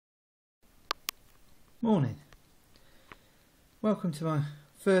Morning. Welcome to my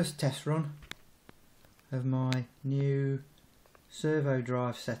first test run of my new servo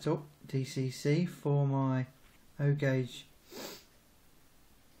drive setup DCC for my O gauge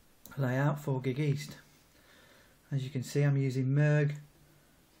layout 4 gig east. As you can see, I'm using MERG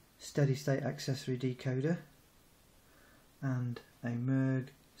steady state accessory decoder and a MERG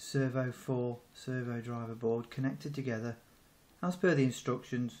SERVO4 servo driver board connected together as per the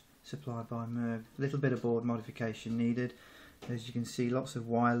instructions supplied by MERG. A little bit of board modification needed. As you can see, lots of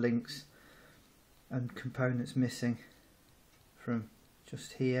wire links and components missing from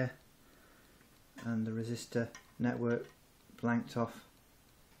just here, and the resistor network blanked off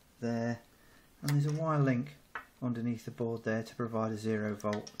there, and there's a wire link underneath the board there to provide a 0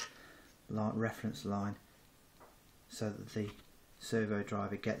 volt reference line so that the servo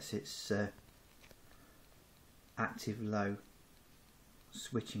driver gets its active low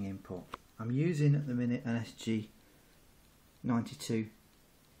switching input. I'm using at the minute an SG90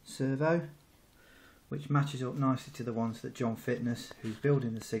 servo, which matches up nicely to the ones that Jon Fitness, who's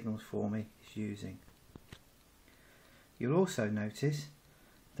building the signals for me, is using. You'll also notice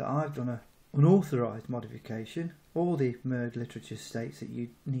that I've done an unauthorised modification. All the MERG literature states that you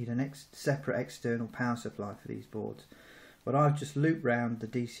need a separate external power supply for these boards, but I've just looped round the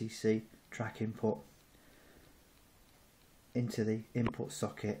DCC track input into the input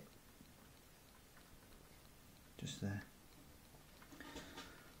socket just there.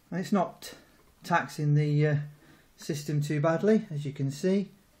 And it's not taxing the system too badly. As you can see,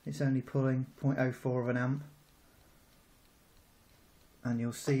 it's only pulling 0.04 of an amp, and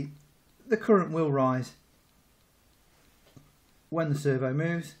you'll see the current will rise when the servo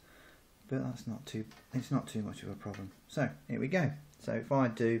moves, but it's not too much of a problem. So here we go. So if I'll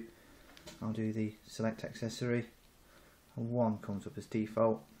do the select accessory, and 1 comes up as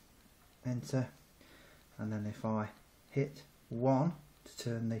default, enter, and then if I hit 1 to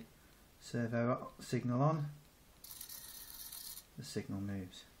turn the servo signal on, the signal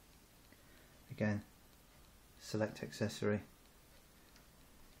moves. Again, select accessory,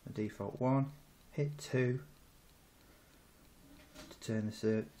 the default 1, hit 2 to turn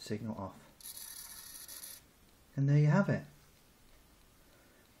the signal off, and there you have it.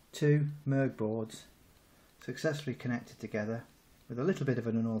 2 MERG boards successfully connected together with a little bit of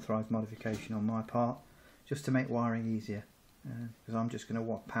an unauthorised modification on my part, just to make wiring easier, because I'm just going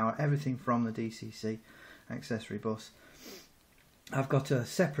to power everything from the DCC accessory bus. I've got a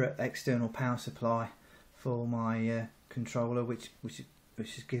separate external power supply for my controller, which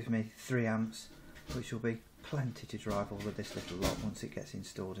gives me 3 amps, which will be plenty to drive all of this little lot once it gets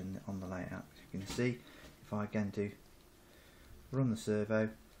installed on the layout. As you can see, if I again do run the servo,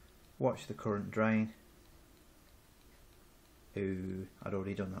 watch the current drain. Ooh, I'd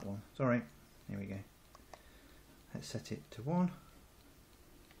already done that one. Sorry. Here we go. Let's set it to 1.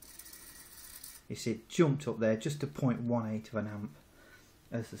 You see it jumped up there just to 0.18 of an amp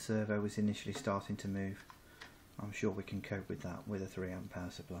as the servo was initially starting to move. I'm sure we can cope with that with a 3 amp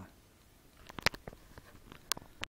power supply.